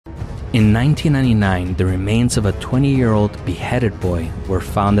In 1999, the remains of a 20-year-old beheaded boy were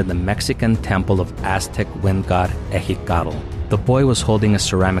found in the Mexican temple of Aztec wind god Ehecatl. The boy was holding a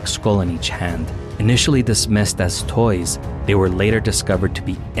ceramic skull in each hand. Initially dismissed as toys, they were later discovered to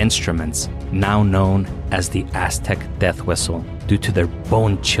be instruments, now known as the Aztec Death Whistle, due to their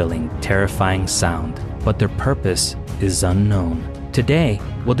bone-chilling, terrifying sound. But their purpose is unknown. Today,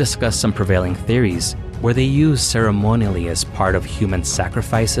 we'll discuss some prevailing theories. Were they used ceremonially as part of human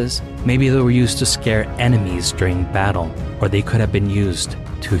sacrifices? Maybe they were used to scare enemies during battle, or they could have been used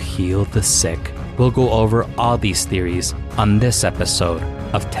to heal the sick. We'll go over all these theories on this episode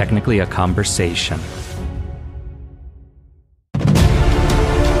of Technically a Conversation.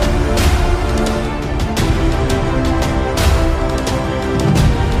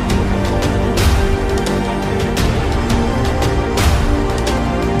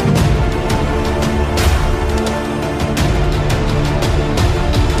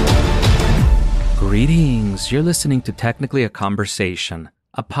 Greetings, you're listening to Technically a Conversation,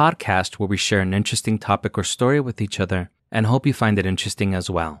 a podcast where we share an interesting topic or story with each other and hope you find it interesting as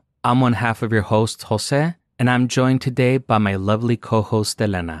well. I'm one half of your host, Jose, and I'm joined today by my lovely co-host,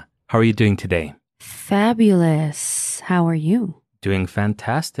 Elena. How are you doing today? Fabulous. How are you? Doing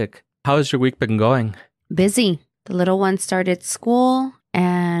fantastic. How has your week been going? Busy. The little one started school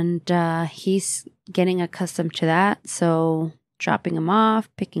and he's getting accustomed to that, so dropping him off,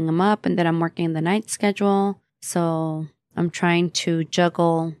 picking him up, and then I'm working the night schedule. So I'm trying to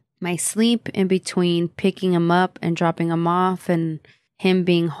juggle my sleep in between picking him up and dropping him off and him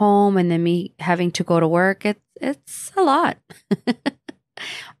being home and then me having to go to work. It's a lot.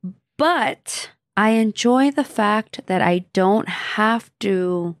 But I enjoy the fact that I don't have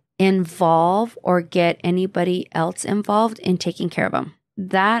to involve or get anybody else involved in taking care of him.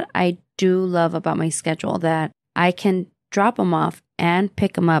 That I do love about my schedule, that I can drop them off and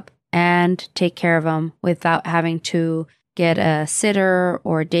pick them up and take care of them without having to get a sitter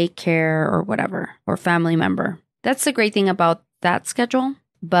or daycare or whatever, or family member. That's the great thing about that schedule.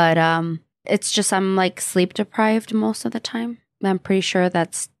 But it's just I'm like sleep deprived most of the time. I'm pretty sure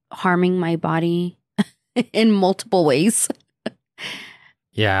that's harming my body in multiple ways.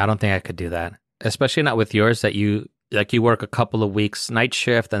 Yeah, I don't think I could do that. Especially not with yours, that you work a couple of weeks night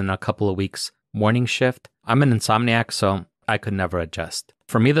shift and then a couple of weeks morning shift. I'm an insomniac, so I could never adjust.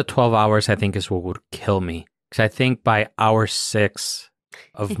 For me, the 12 hours, I think, is what would kill me. Because I think by hour 6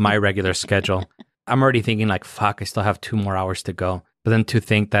 of my regular schedule, I'm already thinking like, fuck, I still have 2 more hours to go. But then to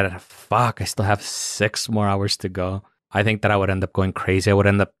think that, fuck, I still have 6 more hours to go. I think that I would end up going crazy. I would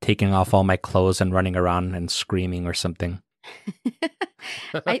end up taking off all my clothes and running around and screaming or something.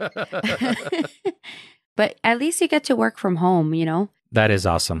 But at least you get to work from home, you know? That is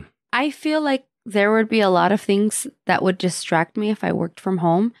awesome. I feel like there would be a lot of things that would distract me if I worked from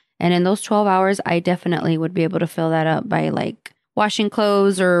home. And in those 12 hours, I definitely would be able to fill that up by like washing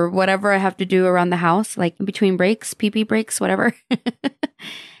clothes or whatever I have to do around the house, like in between breaks, pee-pee breaks, whatever.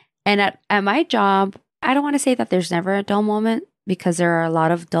 And at my job, I don't want to say that there's never a dull moment, because there are a lot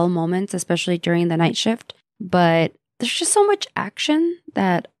of dull moments, especially during the night shift. But there's just so much action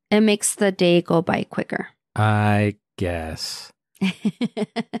that it makes the day go by quicker. I guess.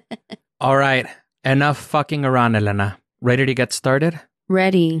 All right, enough fucking around, Elena. Ready to get started?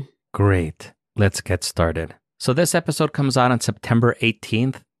 Ready. Great. Let's get started. So this episode comes out on September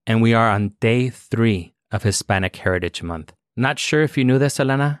 18th, and we are on day 3 of Hispanic Heritage Month. Not sure if you knew this,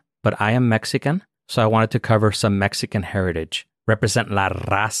 Elena, but I am Mexican, so I wanted to cover some Mexican heritage. Represent la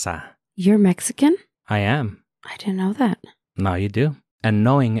raza. You're Mexican? I am. I didn't know that. Now you do. And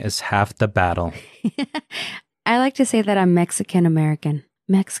knowing is half the battle. I like to say that I'm Mexican-American.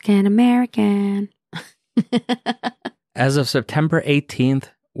 Mexican-American. As of September 18th,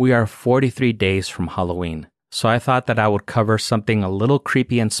 we are 43 days from Halloween. So I thought that I would cover something a little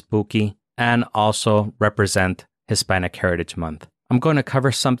creepy and spooky and also represent Hispanic Heritage Month. I'm going to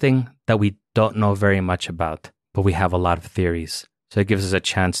cover something that we don't know very much about, but we have a lot of theories. So it gives us a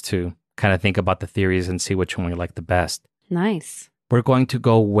chance to kind of think about the theories and see which one we like the best. Nice. We're going to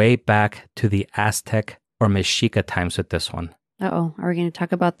go way back to the Aztec or Mexica times with this one. Uh-oh. Are we going to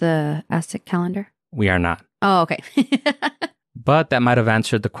talk about the Aztec calendar? We are not. Oh, okay. But that might have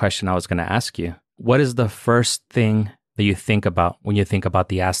answered the question I was going to ask you. What is the first thing that you think about when you think about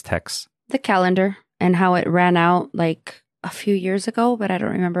the Aztecs? The calendar and how it ran out like a few years ago, but I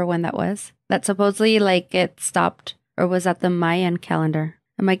don't remember when that was. That supposedly like it stopped, or was that the Mayan calendar?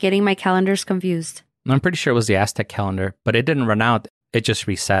 Am I getting my calendars confused? I'm pretty sure it was the Aztec calendar, but it didn't run out. It just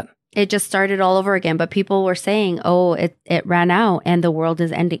reset. It just started all over again, but people were saying, oh, it ran out and the world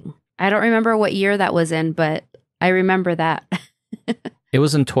is ending. I don't remember what year that was in, but I remember that. It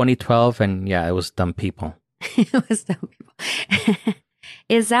was in 2012, and yeah, it was dumb people. It was dumb people.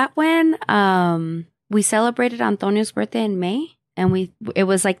 Is that when we celebrated Antonio's birthday in May? And it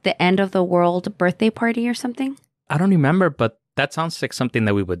was like the end of the world birthday party or something? I don't remember, but that sounds like something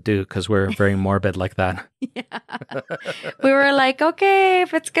that we would do because we're very morbid like that. Yeah. We were like, okay,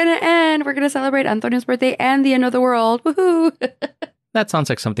 if it's going to end, we're going to celebrate Antonio's birthday and the end of the world. Woohoo! That sounds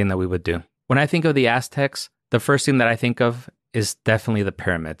like something that we would do. When I think of the Aztecs, the first thing that I think of is definitely the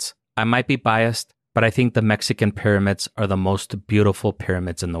pyramids. I might be biased, but I think the Mexican pyramids are the most beautiful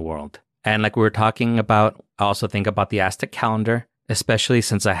pyramids in the world. And like we were talking about, I also think about the Aztec calendar, especially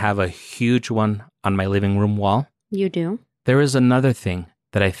since I have a huge one on my living room wall. You do? There is another thing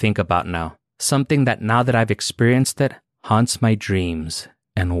that I think about now. Something that now that I've experienced it, haunts my dreams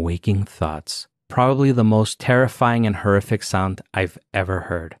and waking thoughts. Probably the most terrifying and horrific sound I've ever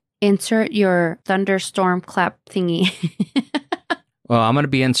heard. Insert your thunderstorm clap thingy. Well, I'm going to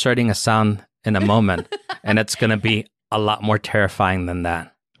be inserting a sound in a moment, and it's going to be a lot more terrifying than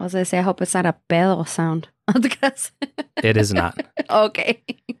that. I was going to say, I hope it's not a pedo sound. It is not. Okay.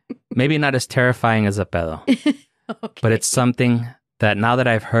 Maybe not as terrifying as a pedo. Okay. But it's something that now that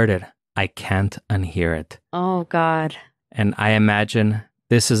I've heard it, I can't unhear it. Oh, God. And I imagine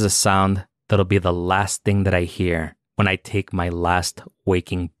this is a sound that'll be the last thing that I hear when I take my last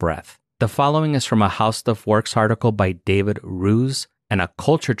waking breath. The following is from a How Stuff Works article by David Ruse and a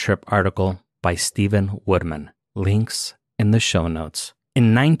Culture Trip article by Stephen Woodman. Links in the show notes.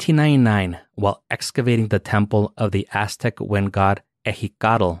 In 1999, while excavating the temple of the Aztec wind god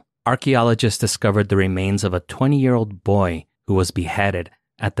Ehecatl, archaeologists discovered the remains of a 20-year-old boy who was beheaded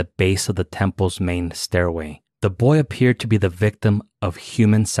at the base of the temple's main stairway. The boy appeared to be the victim of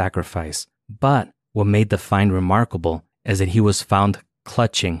human sacrifice, but what made the find remarkable is that he was found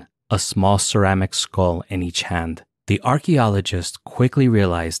clutching a small ceramic skull in each hand. The archaeologists quickly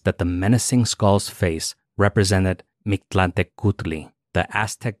realized that the menacing skull's face represented Mictlantecutli, the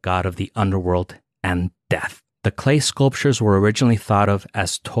Aztec god of the underworld and death. The clay sculptures were originally thought of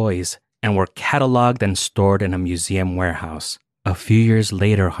as toys and were cataloged and stored in a museum warehouse. A few years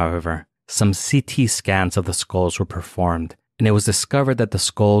later, however, some CT scans of the skulls were performed, and it was discovered that the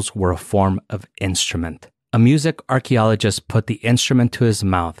skulls were a form of instrument. A music archaeologist put the instrument to his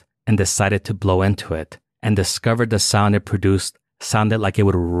mouth and decided to blow into it, and discovered the sound it produced sounded like it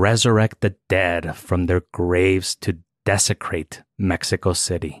would resurrect the dead from their graves to desecrate Mexico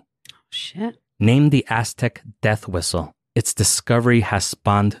City. Shit. Named the Aztec Death Whistle, its discovery has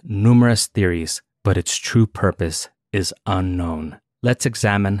spawned numerous theories, but its true purpose is unknown. Let's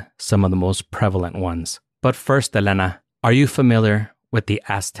examine some of the most prevalent ones. But first, Elena, are you familiar with the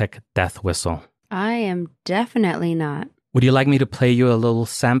Aztec Death Whistle? I am definitely not. Would you like me to play you a little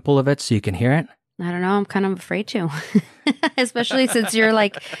sample of it so you can hear it? I don't know. I'm kind of afraid to. Especially since you're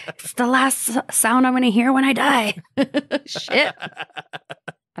like, it's the last sound I'm going to hear when I die. Shit.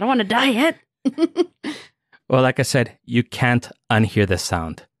 I don't want to die yet. Well, like I said, you can't unhear the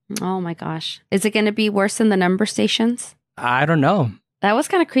sound. Oh my gosh. Is it going to be worse than the number stations? I don't know. That was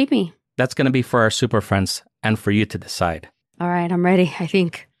kind of creepy. That's going to be for our super friends and for you to decide. All right. I'm ready, I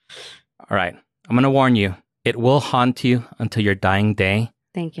think. All right. I'm going to warn you. It will haunt you until your dying day.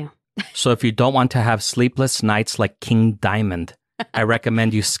 Thank you. So if you don't want to have sleepless nights like King Diamond, I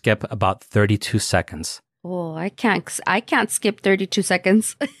recommend you skip about 32 seconds. Oh, I can't skip 32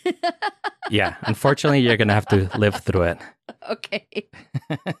 seconds. Yeah, unfortunately, you're going to have to live through it. Okay.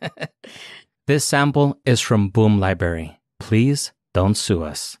 This sample is from Boom Library. Please don't sue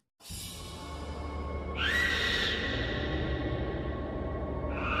us.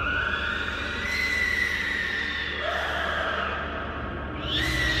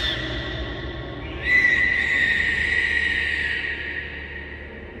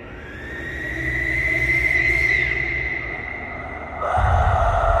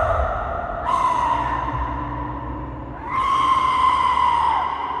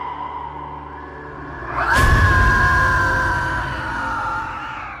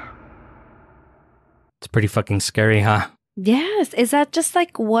 Pretty fucking scary, huh? Yes. Is that just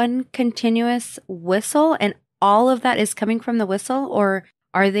like one continuous whistle and all of that is coming from the whistle? Or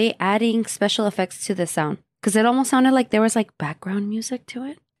are they adding special effects to the sound? Because it almost sounded like there was like background music to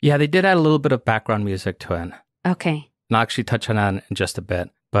it. Yeah, they did add a little bit of background music to it. Okay. And I'll actually touch on that in just a bit.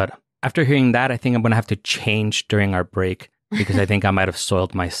 But after hearing that, I think I'm going to have to change during our break because I think I might have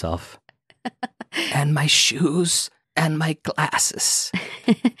soiled myself. And my shoes and my glasses.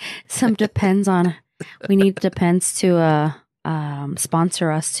 Some Depends on... We need Depends to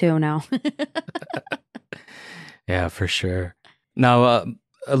sponsor us too now. Yeah, for sure. Now,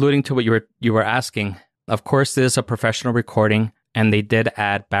 alluding to what you were asking, of course, this is a professional recording. and they did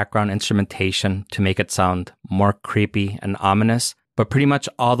add background instrumentation to make it sound more creepy and ominous. But pretty much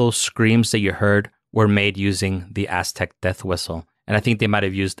all those screams that you heard were made using the Aztec Death Whistle. And I think they might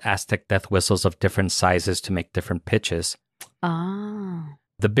have used Aztec Death Whistles of different sizes to make different pitches. Oh.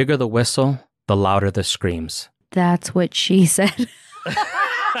 The bigger the whistle, the louder the screams. That's what she said.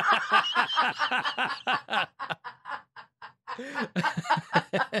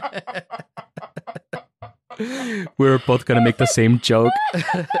 We were both going to make the same joke.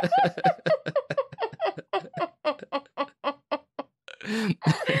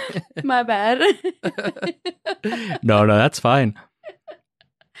 My bad. No, that's fine.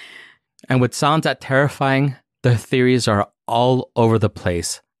 And with sounds that terrifying, the theories are all over the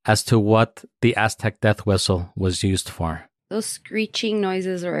place as to what the Aztec Death Whistle was used for. Those screeching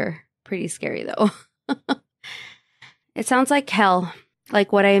noises were pretty scary, though. It sounds like hell,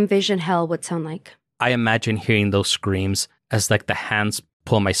 like what I envision hell would sound like. I imagine hearing those screams as like the hands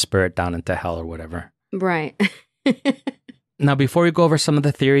pull my spirit down into hell or whatever. Right. Now, before we go over some of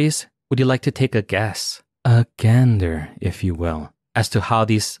the theories, would you like to take a guess? A gander, if you will, as to how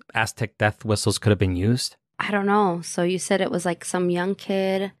these Aztec death whistles could have been used? I don't know. So you said it was like some young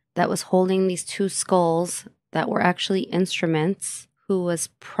kid that was holding these two skulls that were actually instruments who was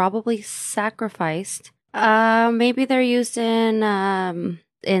probably sacrificed. Maybe they're used in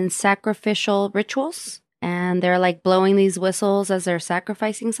sacrificial rituals, and they're like blowing these whistles as they're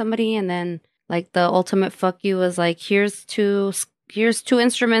sacrificing somebody, and then like the ultimate fuck you was like, here's two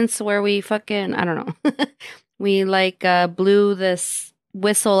instruments where we fucking, I don't know. We like blew this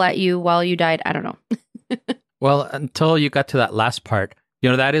whistle at you while you died. I don't know. Well, until you got to that last part,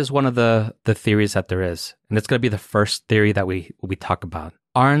 that is one of the theories that there is. And it's going to be the first theory that we talk about.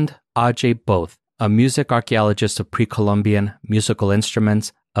 Arnd A.J. Both, a music archaeologist of pre-Columbian musical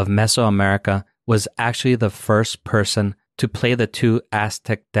instruments of Mesoamerica, was actually the first person to play the two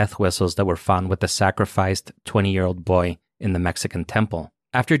Aztec death whistles that were found with the sacrificed 20-year-old boy in the Mexican temple.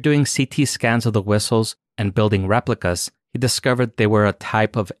 After doing CT scans of the whistles and building replicas, he discovered they were a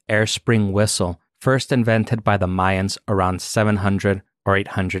type of air spring whistle first invented by the Mayans around 700 or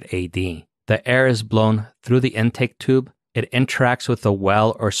 800 AD. The air is blown through the intake tube. It interacts with the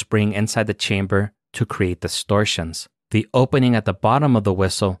well or spring inside the chamber to create distortions. The opening at the bottom of the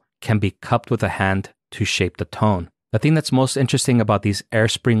whistle can be cupped with a hand to shape the tone. The thing that's most interesting about these air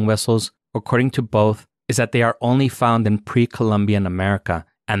spring whistles, according to Both, is that they are only found in pre-Columbian America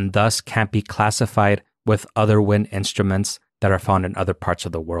and thus can't be classified with other wind instruments that are found in other parts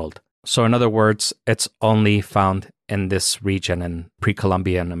of the world. So in other words, it's only found in this region in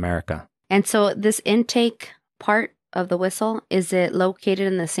pre-Columbian America. And so this intake part of the whistle, is it located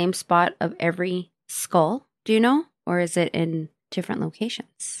in the same spot of every skull? Do you know? Or is it in different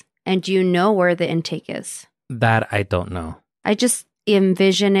locations? And do you know where the intake is? That I don't know. I just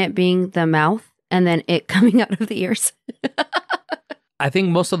envision it being the mouth and then it coming out of the ears. I think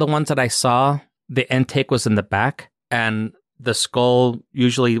most of the ones that I saw, the intake was in the back, and the skull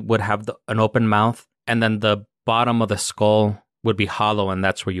usually would have an open mouth, and then the bottom of the skull would be hollow, and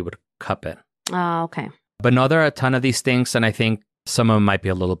that's where you would cup it. Oh, okay. But no, there are a ton of these things, and I think some of them might be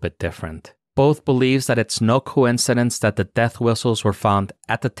a little bit different. Both believes that it's no coincidence that the death whistles were found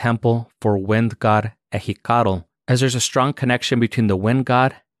at the temple for wind god Ehecatl, as there's a strong connection between the wind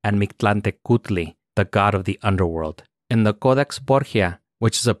god and Mictlantecutli, the god of the underworld. In the Codex Borgia,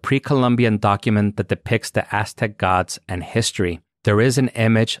 which is a pre-Columbian document that depicts the Aztec gods and history, there is an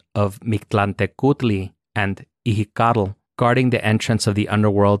image of Mictlantecutli and Ehecatl guarding the entrance of the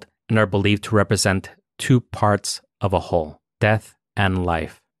underworld and are believed to represent two parts of a whole, death and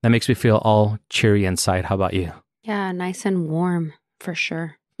life. That makes me feel all cheery inside. How about you? Yeah, nice and warm, for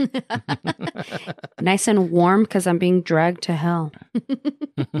sure. Nice and warm because I'm being dragged to hell.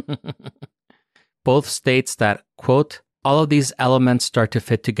 Both states that, quote, all of these elements start to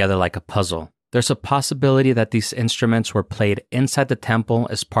fit together like a puzzle. There's a possibility that these instruments were played inside the temple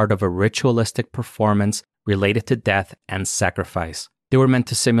as part of a ritualistic performance related to death and sacrifice. They were meant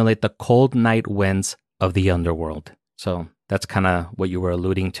to simulate the cold night winds of the underworld. So that's kind of what you were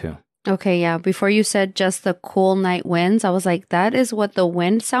alluding to. Okay, yeah. Before you said just the cool night winds, I was like, that is what the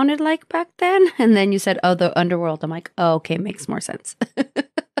wind sounded like back then? And then you said, oh, the underworld. I'm like, oh, okay, makes more sense.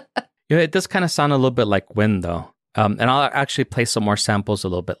 Yeah, it does kind of sound a little bit like wind, though. And I'll actually play some more samples a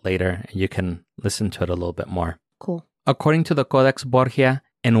little bit later, and you can listen to it a little bit more. Cool. According to the Codex Borgia,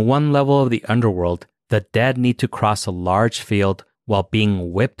 in one level of the underworld, the dead need to cross a large field while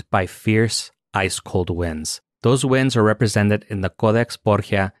being whipped by fierce, ice-cold winds. Those winds are represented in the Codex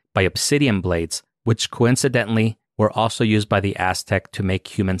Borgia by obsidian blades, which coincidentally were also used by the Aztec to make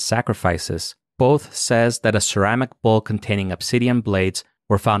human sacrifices. both says that a ceramic bowl containing obsidian blades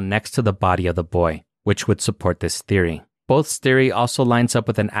were found next to the body of the boy, which would support this theory. Both's theory also lines up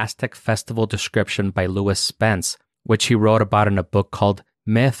with an Aztec festival description by Louis Spence, which he wrote about in a book called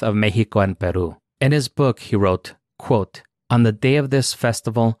Myth of Mexico and Peru. In his book, he wrote, quote, "On the day of this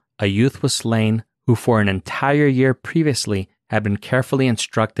festival, a youth was slain who for an entire year previously had been carefully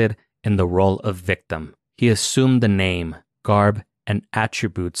instructed in the role of victim. He assumed the name, garb, and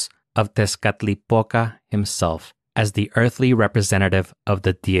attributes of Tezcatlipoca himself as the earthly representative of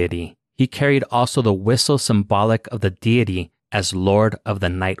the deity. He carried also the whistle symbolic of the deity as Lord of the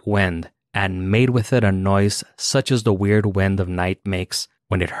Night Wind, and made with it a noise such as the weird wind of night makes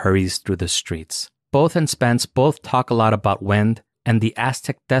when it hurries through the streets." Both and Spence both talk a lot about wind, and the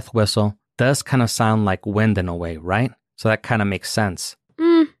Aztec Death Whistle does kind of sound like wind in a way, right? So that kind of makes sense.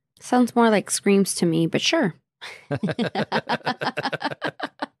 Sounds more like screams to me, but sure.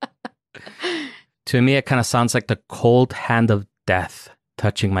 To me, it kind of sounds like the cold hand of death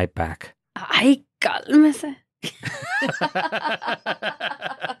touching my back. Ay, cálmese.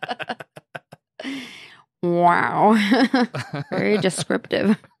 Wow. Very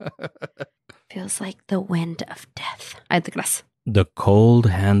descriptive. Feels like the wind of death. Ay, te creas. The cold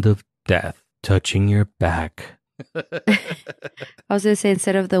hand of death touching your back. I was going to say,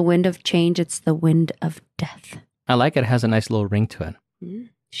 instead of the wind of change, it's the wind of death. I like it. It has a nice little ring to it.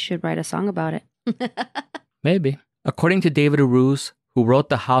 Should write a song about it. Maybe. According to David Aruz, who wrote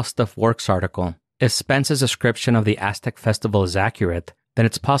the How Stuff Works article, if Spence's description of the Aztec festival is accurate, then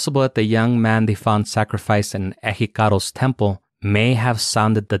it's possible that the young man they found sacrificed in Ehecatl's temple may have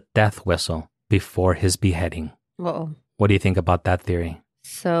sounded the death whistle before his beheading. Uh-oh. What do you think about that theory?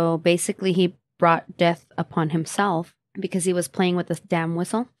 So basically he brought death upon himself because he was playing with this damn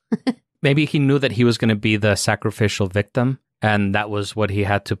whistle. Maybe he knew that he was going to be the sacrificial victim, and that was what he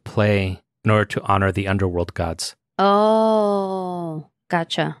had to play in order to honor the underworld gods. Oh,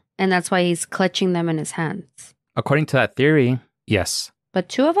 gotcha. And that's why he's clutching them in his hands. According to that theory, yes. But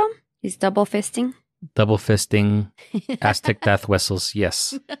two of them? He's double fisting? Double fisting, Aztec death whistles,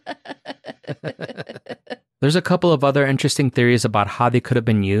 yes. There's a couple of other interesting theories about how they could have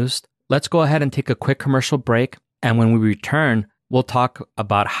been used. Let's go ahead and take a quick commercial break, and when we return, we'll talk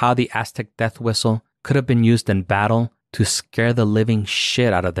about how the Aztec death whistle could have been used in battle to scare the living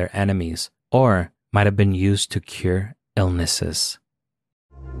shit out of their enemies, or might have been used to cure illnesses.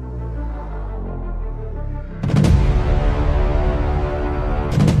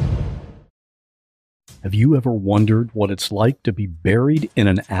 Have you ever wondered what it's like to be buried in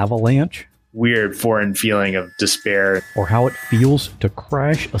an avalanche? Weird foreign feeling of despair. Or how it feels to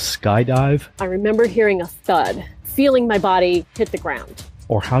crash a skydive? I remember hearing a thud, feeling my body hit the ground.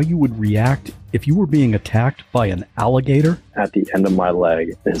 Or how you would react if you were being attacked by an alligator? At the end of my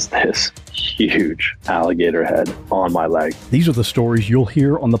leg is this huge alligator head on my leg. These are the stories you'll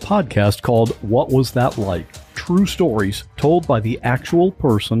hear on the podcast called What Was That Like? True stories told by the actual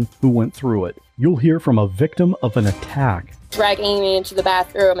person who went through it. You'll hear from a victim of an attack. Dragging me into the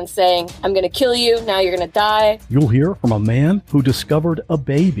bathroom and saying, "I'm going to kill you, now you're going to die." You'll hear from a man who discovered a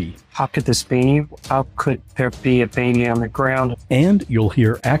baby. How could this be? How could there be a baby on the ground? And you'll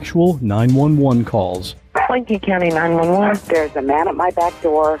hear actual 911 calls. Lincoln County 911. There's a man at my back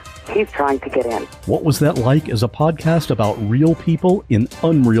door. He's trying to get in. What Was That Like is a podcast about real people in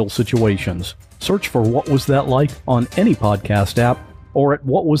unreal situations. Search for What Was That Like on any podcast app or at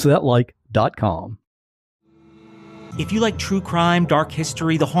whatwasthatlike.com. If you like true crime, dark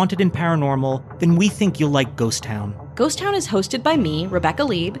history, the haunted and paranormal, then we think you'll like Ghost Town. Ghost Town is hosted by me, Rebecca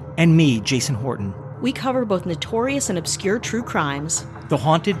Lieb. And me, Jason Horton. We cover both notorious and obscure true crimes, the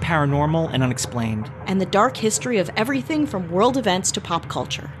haunted, paranormal, and unexplained, and the dark history of everything from world events to pop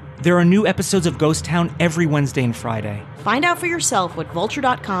culture. There are new episodes of Ghost Town every Wednesday and Friday. Find out for yourself what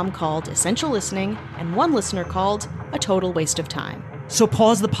Vulture.com called essential listening and one listener called a total waste of time. So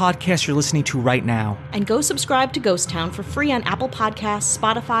pause the podcast you're listening to right now. And go subscribe to Ghost Town for free on Apple Podcasts,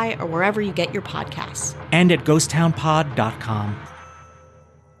 Spotify, or wherever you get your podcasts. And at ghosttownpod.com.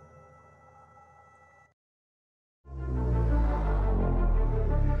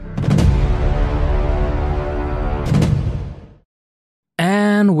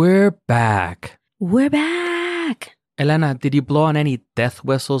 And we're back. We're back. Elena, did you blow on any death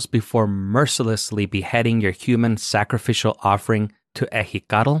whistles before mercilessly beheading your human sacrificial offering to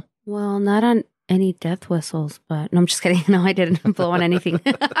Ehecatl? Well, not on any death whistles, but... No, I'm just kidding. No, I didn't blow on anything.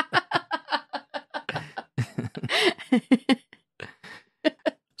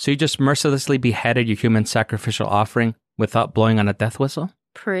 So you just mercilessly beheaded your human sacrificial offering without blowing on a death whistle?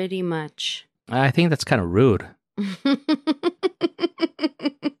 Pretty much. I think that's kind of rude.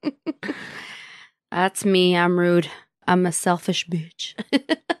 That's me. I'm rude. I'm a selfish bitch.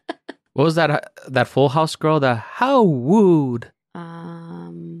 What was that Full House girl? The how wooed?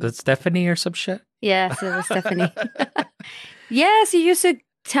 That's Stephanie or some shit? Yes, it was Stephanie. Yes, you used to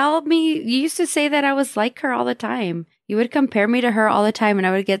tell me, you used to say that I was like her all the time. You would compare me to her all the time, and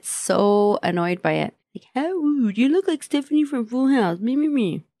I would get so annoyed by it. Like, how rude. You look like Stephanie from Full House.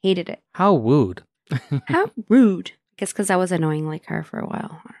 Me. Hated it. How wooed? How rude. I guess because I was annoying like her for a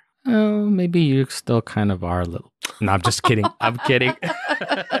while. Oh, maybe you still kind of are a little. No, I'm just kidding. I'm kidding.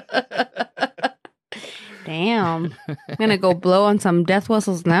 Damn. I'm going to go blow on some death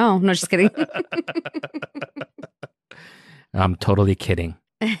whistles now. No, just kidding. I'm totally kidding.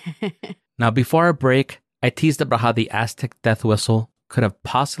 Now, before our break, I teased about how the Aztec death whistle could have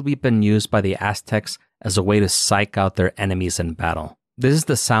possibly been used by the Aztecs as a way to psych out their enemies in battle. This is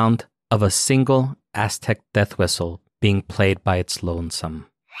the sound of a single Aztec death whistle being played by its lonesome.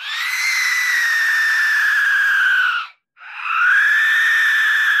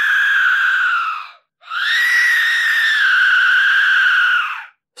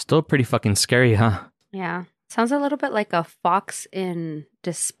 Still pretty fucking scary, huh? Yeah. Sounds a little bit like a fox in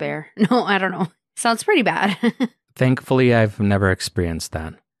despair. No, I don't know. Sounds pretty bad. Thankfully, I've never experienced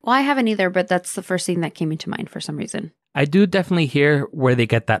that. Well, I haven't either, but that's the first thing that came into mind for some reason. I do definitely hear where they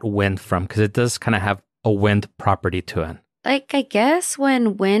get that wind from, because it does kind of have a wind property to it. Like, I guess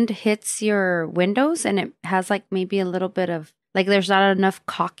when wind hits your windows and it has like maybe a little bit of, like there's not enough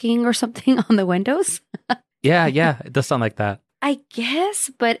caulking or something on the windows. Yeah, it does sound like that. I guess,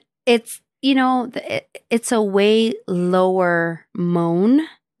 but it's, you know, it's a way lower moan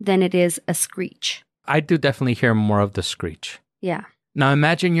than it is a screech. I do definitely hear more of the screech. Yeah. Now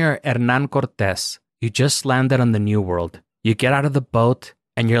imagine you're Hernan Cortez. You just landed on the New World. You get out of the boat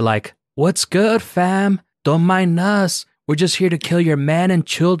and you're like, "What's good, fam? Don't mind us. We're just here to kill your men and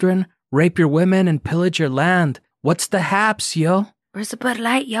children, rape your women, and pillage your land. What's the haps, yo?" Where's the Bud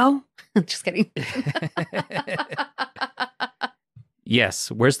Light, yo? Just kidding.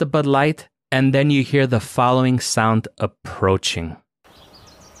 Yes, where's the Bud Light? And then you hear the following sound approaching.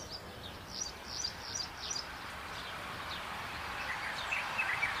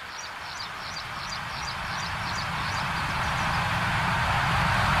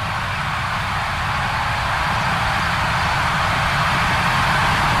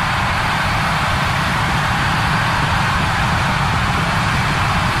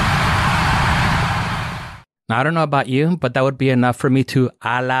 Now, I don't know about you, but that would be enough for me to,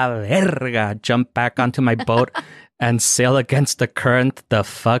 a la verga, jump back onto my boat and sail against the current the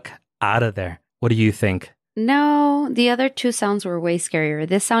fuck out of there. What do you think? No, the other two sounds were way scarier.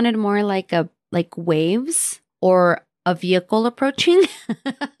 This sounded more like waves or a vehicle approaching.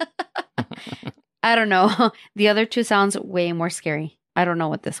 I don't know. The other two sounds way more scary. I don't know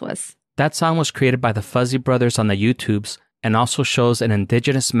what this was. That song was created by the Fuzzy Brothers on the YouTubes and also shows an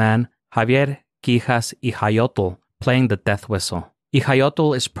indigenous man, Javier Quijas Ehecatl, playing the death whistle.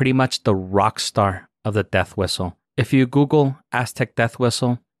 Ehecatl is pretty much the rock star of the death whistle. If you Google Aztec Death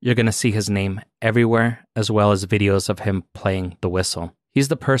Whistle, you're going to see his name everywhere, as well as videos of him playing the whistle. He's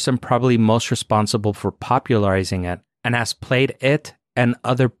the person probably most responsible for popularizing it and has played it and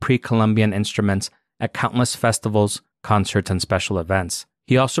other pre-Columbian instruments at countless festivals, concerts, and special events.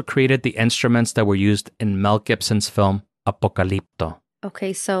 He also created the instruments that were used in Mel Gibson's film Apocalypto.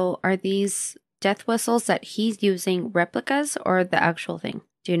 Okay, so are these death whistles that he's using replicas or the actual thing?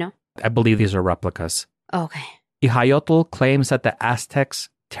 Do you know? I believe these are replicas. Okay. Ehecatl claims that the Aztecs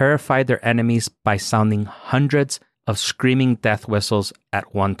terrified their enemies by sounding hundreds of screaming death whistles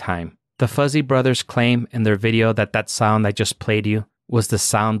at one time. The Fuzzy Brothers claim in their video that that sound I just played you was the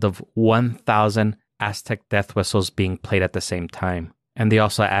sound of 1,000 Aztec death whistles being played at the same time. And they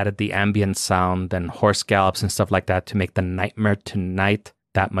also added the ambient sound and horse gallops and stuff like that to make the Nightmare Tonight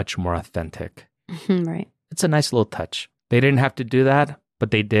that much more authentic. Right. It's a nice little touch. They didn't have to do that,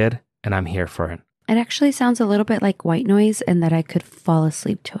 but they did, and I'm here for it. It actually sounds a little bit like white noise and that I could fall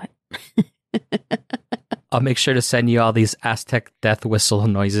asleep to it. I'll make sure to send you all these Aztec death whistle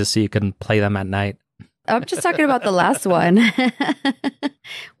noises so you can play them at night. I'm just talking about the last one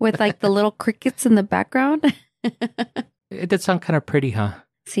with like the little crickets in the background. It did sound kind of pretty, huh?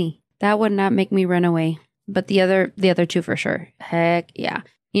 See, that would not make me run away. But the other two for sure. Heck yeah.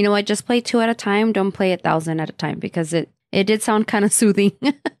 You know what? Just play 2 at a time. Don't play 1,000 at a time because it did sound kind of soothing.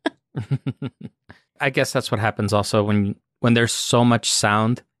 I guess that's what happens also when there's so much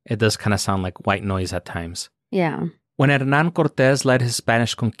sound, it does kind of sound like white noise at times. Yeah. When Hernan Cortez led his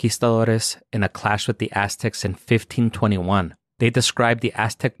Spanish conquistadores in a clash with the Aztecs in 1521, they described the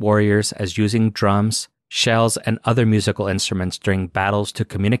Aztec warriors as using drums, shells, and other musical instruments during battles to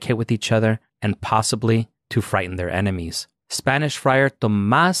communicate with each other and possibly to frighten their enemies. Spanish friar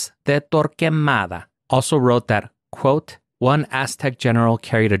Tomás de Torquemada also wrote that, quote, one Aztec general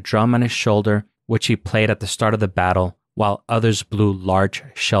carried a drum on his shoulder, which he played at the start of the battle, while others blew large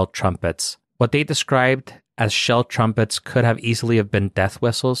shell trumpets. What they described as shell trumpets could have easily have been death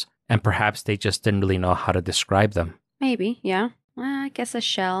whistles, and perhaps they just didn't really know how to describe them. Maybe, yeah. Well, I guess a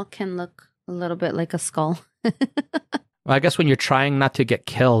shell can look a little bit like a skull. Well, I guess when you're trying not to get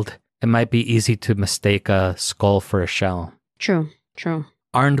killed, it might be easy to mistake a skull for a shell. True.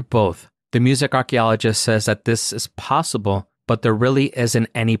 Aren't both? The music archaeologist says that this is possible, but there really isn't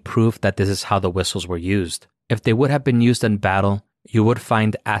any proof that this is how the whistles were used. If they would have been used in battle, you would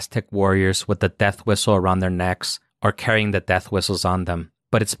find Aztec warriors with the death whistle around their necks or carrying the death whistles on them.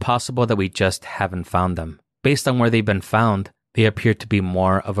 But it's possible that we just haven't found them. Based on where they've been found, they appear to be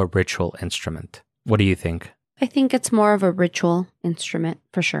more of a ritual instrument. What do you think? I think it's more of a ritual instrument,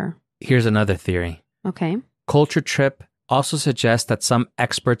 for sure. Here's another theory. Okay. Culture Trip also suggests that some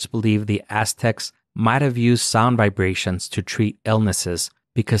experts believe the Aztecs might have used sound vibrations to treat illnesses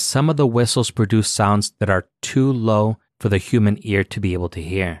because some of the whistles produce sounds that are too low for the human ear to be able to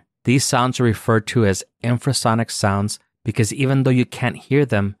hear. These sounds are referred to as infrasonic sounds because even though you can't hear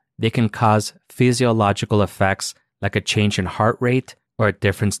them, they can cause physiological effects like a change in heart rate or a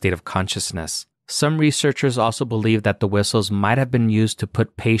different state of consciousness. Some researchers also believe that the whistles might have been used to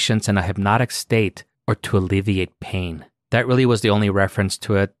put patients in a hypnotic state or to alleviate pain. That really was the only reference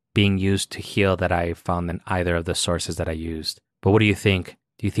to it being used to heal that I found in either of the sources that I used. But what do you think?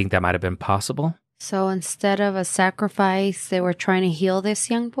 Do you think that might have been possible? So instead of a sacrifice, they were trying to heal this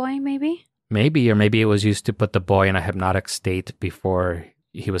young boy, maybe? Maybe, or maybe it was used to put the boy in a hypnotic state before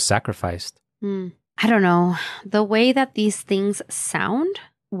he was sacrificed. I don't know. The way that these things sound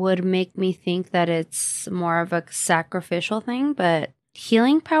would make me think that it's more of a sacrificial thing, but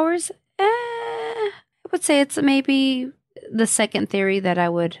healing powers, I would say it's maybe the second theory that I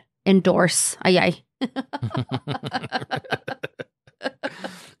would endorse. Ay.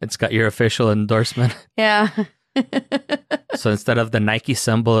 It's got your official endorsement. Yeah. So instead of the Nike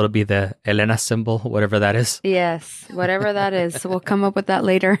symbol, it'll be the Elena symbol, whatever that is. Yes, whatever that is. We'll come up with that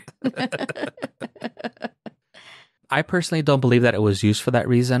later. I personally don't believe that it was used for that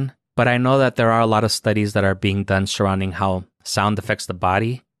reason, but I know that there are a lot of studies that are being done surrounding how sound affects the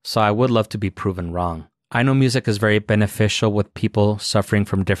body, so I would love to be proven wrong. I know music is very beneficial with people suffering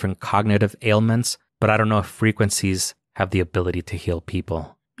from different cognitive ailments, but I don't know if frequencies have the ability to heal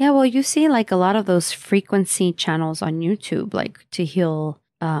people. Yeah, well, you see like a lot of those frequency channels on YouTube, like to heal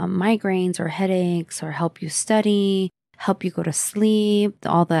migraines or headaches or help you study, help you go to sleep,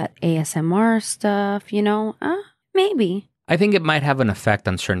 all that ASMR stuff, maybe. I think it might have an effect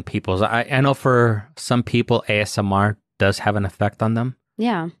on certain people. I know for some people, ASMR does have an effect on them.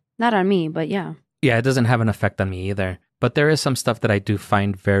 Yeah, not on me, but yeah. Yeah, it doesn't have an effect on me either. But there is some stuff that I do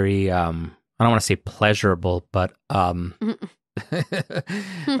find very, I don't want to say pleasurable, but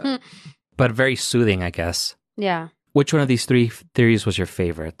but very soothing, I guess. Yeah. Which one of these three theories was your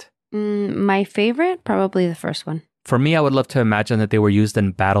favorite? My favorite? Probably the first one. For me, I would love to imagine that they were used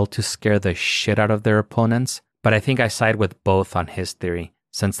in battle to scare the shit out of their opponents, but I think I side with both on his theory,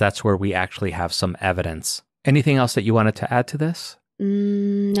 since that's where we actually have some evidence. Anything else that you wanted to add to this?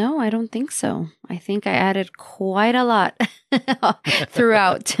 No, I don't think so. I think I added quite a lot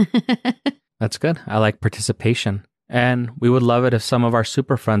throughout. That's good. I like participation. And we would love it if some of our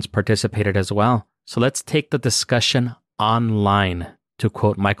super friends participated as well. So let's take the discussion online, to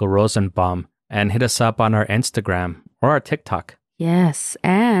quote Michael Rosenbaum, and hit us up on our Instagram or our TikTok. Yes,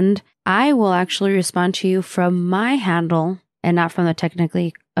 and I will actually respond to you from my handle and not from the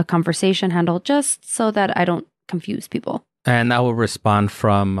technically a conversation handle, just so that I don't confuse people. And I will respond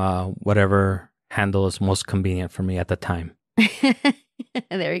from whatever handle is most convenient for me at the time.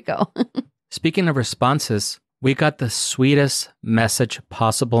 There you go. Speaking of responses, we got the sweetest message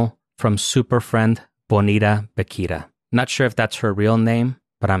possible from super friend Bonita Bequita. Not sure if that's her real name,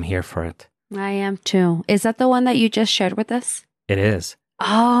 but I'm here for it. I am too. Is that the one that you just shared with us? It is.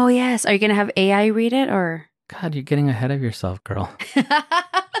 Oh, yes. Are you going to have AI read it or? God, you're getting ahead of yourself, girl.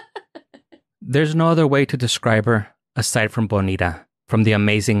 There's no other way to describe her aside from Bonita, from the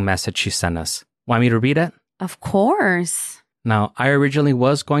amazing message she sent us. Want me to read it? Of course. Now, I originally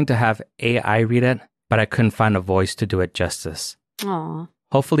was going to have AI read it, but I couldn't find a voice to do it justice. Aw.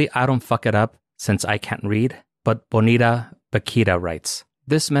 Hopefully, I don't fuck it up since I can't read, but Bonita Bequita writes,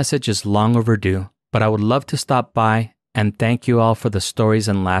 "This message is long overdue, but I would love to stop by and thank you all for the stories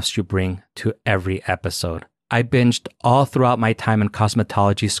and laughs you bring to every episode. I binged all throughout my time in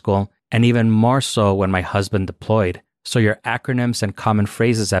cosmetology school, and even more so when my husband deployed, so your acronyms and common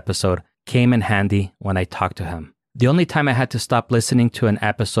phrases episode came in handy when I talked to him. The only time I had to stop listening to an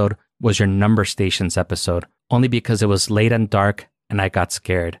episode was your number stations episode, only because it was late and dark and I got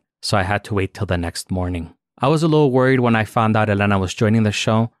scared, so I had to wait till the next morning. I was a little worried when I found out Elena was joining the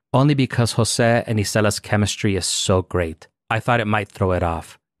show, only because Jose and Isela's chemistry is so great. I thought it might throw it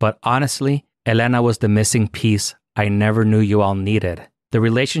off. But honestly, Elena was the missing piece I never knew you all needed. The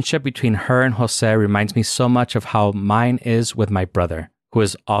relationship between her and Jose reminds me so much of how mine is with my brother, who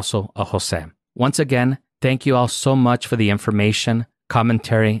is also a Jose. Once again, thank you all so much for the information,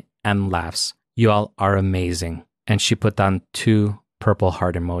 commentary, and laughs. You all are amazing. And she put down 2 purple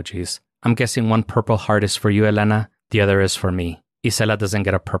heart emojis. I'm guessing 1 purple heart is for you, Elena. The other is for me. Isela doesn't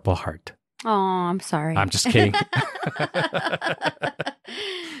get a purple heart. Oh, I'm sorry. I'm just kidding.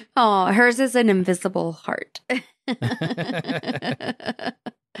 Oh, hers is an invisible heart.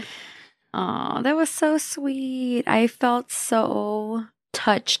 Oh, that was so sweet. I felt so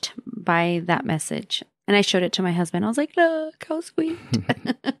touched by that message. And I showed it to my husband. I was like, look, how sweet.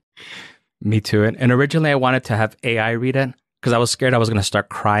 Me too. And originally I wanted to have AI read it because I was scared I was going to start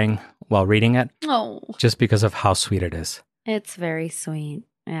crying while reading it. Oh. Just because of how sweet it is. It's very sweet.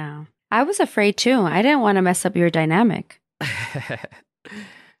 Yeah. I was afraid too. I didn't want to mess up your dynamic.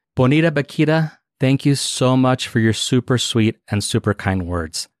 Bonita Bakita, thank you so much for your super sweet and super kind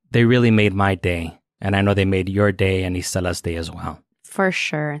words. They really made my day. And I know they made your day and Isela's day as well. For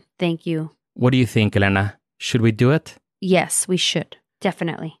sure. Thank you. What do you think, Elena? Should we do it? Yes, we should.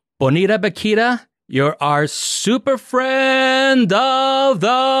 Definitely. Bonita Bakita, you're our super friend of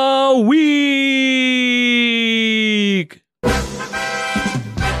the week.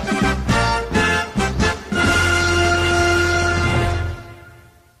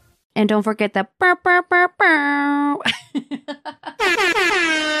 And don't forget the burr, burr, burr, burr.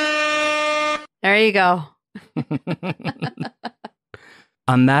 There you go.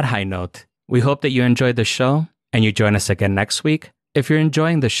 On that high note, we hope that you enjoyed the show and you join us again next week. If you're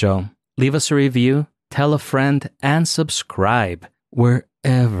enjoying the show, leave us a review, tell a friend, and subscribe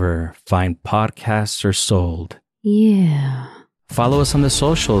wherever fine podcasts are sold. Yeah. Follow us on the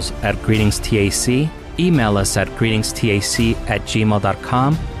socials at GreetingsTAC, email us at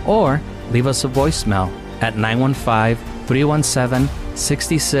greetingstac@gmail.com, or leave us a voicemail at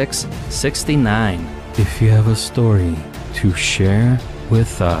 915-317-6669. If you have a story to share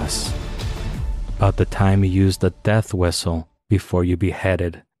with us about the time you used the death whistle before you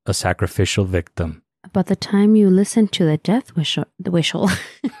beheaded a sacrificial victim. About the time you listened to the death whistle.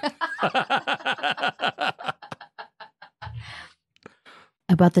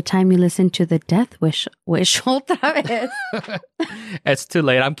 About the time you listened to the death whistle. It's too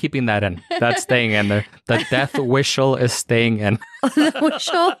late. I'm keeping that in. That's staying in there. The death whistle is staying in. The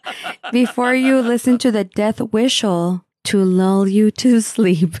whistle? Before you listen to the death whistle to lull you to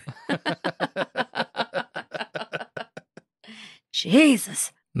sleep.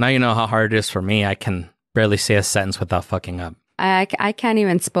 Jesus. Now you know how hard it is for me. I can barely say a sentence without fucking up. I can't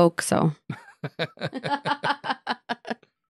even spoke, so.